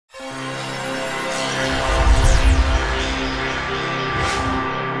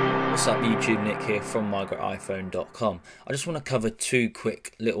What's up YouTube, Nick here from migratiphone.com. I just want to cover two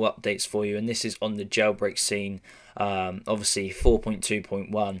quick little updates for you, and this is on the jailbreak scene, obviously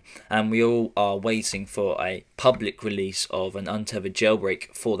 4.2.1, and we all are waiting for a public release of an untethered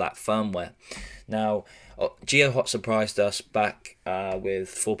jailbreak for that firmware. Now, GeoHot surprised us back with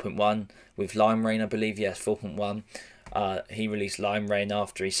 4.1, with Ra1n, I believe, yes, 4.1. He released Ra1n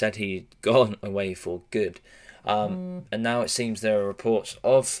after he said he'd gone away for good. And now it seems there are reports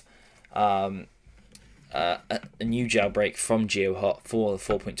of a new jailbreak from GeoHot for the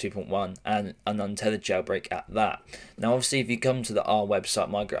 4.2.1 and an untethered jailbreak at that. Now obviously if you come to our website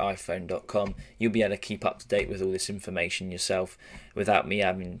migratiphone.com, you'll be able to keep up to date with all this information yourself without me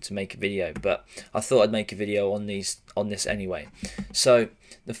having to make a video, but I thought I'd make a video on this anyway. So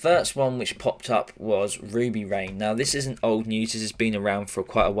the first one which popped up was RubyRa1n. Now this isn't old news, this has been around for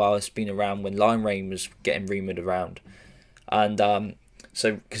quite a while. It's been around when Ra1n was getting rumoured around, and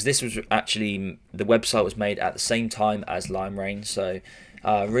so because this was actually, the website was made at the same time as Ra1n, so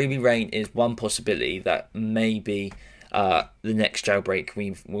RubyRa1n is one possibility that may be the next jailbreak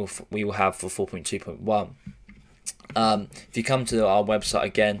we will have for 4.2.1. If you come to our website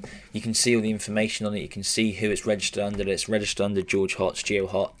again, you can see all the information on it. You can see who it's registered under. It's registered under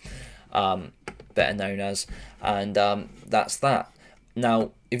Geohotz, better known as, and that's that.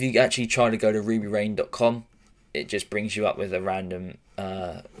 Now, if you actually try to go to RubyRa1n.com, it just brings you up with a random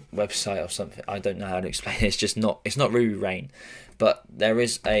website or something. I don't know how to explain it. It's not RubyRa1n, but there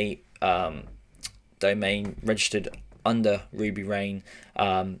is a domain registered under RubyRa1n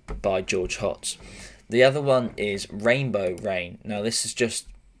by Geohotz. The other one is RubyRa1n. Now this has just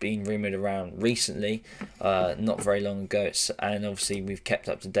been rumoured around recently, not very long ago, and obviously we've kept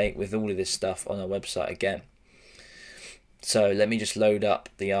up to date with all of this stuff on our website again. So let me just load up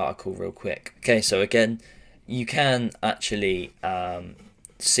the article real quick. Okay, so again, you can actually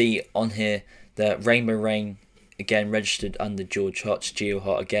see on here that RubyRa1n again registered under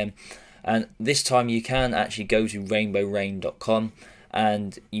GeoHot again, and this time you can actually go to RubyRa1n.com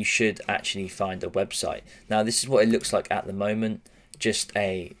and you should actually find a website. Now this is what it looks like at the moment, just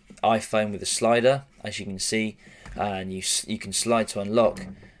a iPhone with a slider, as you can see, and you can slide to unlock,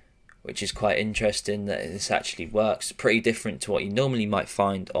 which is quite interesting that this actually works. Pretty different to what you normally might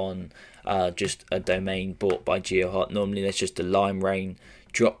find on just a domain bought by GeoHot. Normally there's just a Ra1n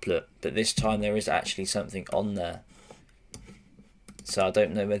droplet, but this time there is actually something on there. So I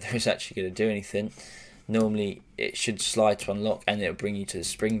don't know whether it's actually going to do anything. Normally it should slide to unlock and it'll bring you to the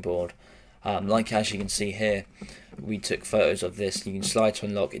springboard. Like as you can see here, we took photos of this. You can slide to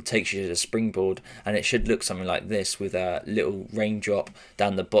unlock, it takes you to the springboard, and it should look something like this with a little raindrop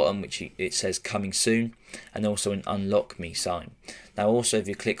down the bottom which it says coming soon, and also an unlock me sign. Now also if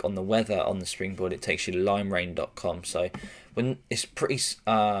you click on the weather on the springboard, it takes you to Ra1n.com. so when it's pretty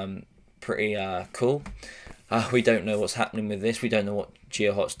cool. We don't know what's happening with this, we don't know what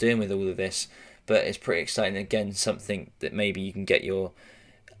GeoHot's doing with all of this, but it's pretty exciting. Again, something that maybe you can get your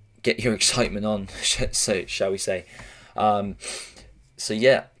excitement on, so shall we say. So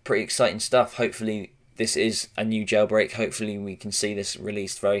yeah, pretty exciting stuff. Hopefully this is a new jailbreak. Hopefully we can see this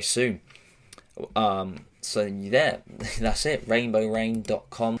released very soon. So yeah, that's it.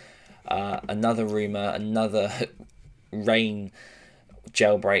 RubyRa1n.com. Another rumour, another Ra1n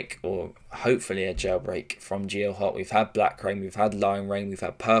jailbreak, or hopefully a jailbreak from GeoHot. We've had Black Ra1n, we've had Ra1n, we've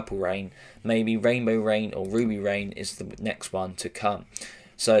had Purple Ra1n. Maybe RubyRa1n or RubyRa1n is the next one to come.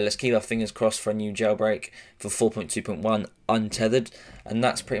 So let's keep our fingers crossed for a new jailbreak for 4.2.1 untethered, and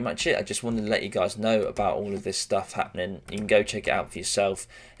that's pretty much it. I just wanted to let you guys know about all of this stuff happening. You can go check it out for yourself,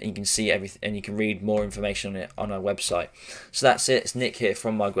 and you can see everything, and you can read more information on it on our website. So that's it. It's Nick here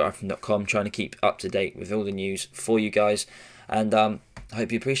from migratiphone.com, trying to keep up to date with all the news for you guys, and I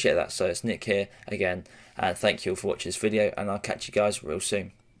hope you appreciate that. So it's Nick here again, and thank you all for watching this video, and I'll catch you guys real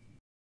soon.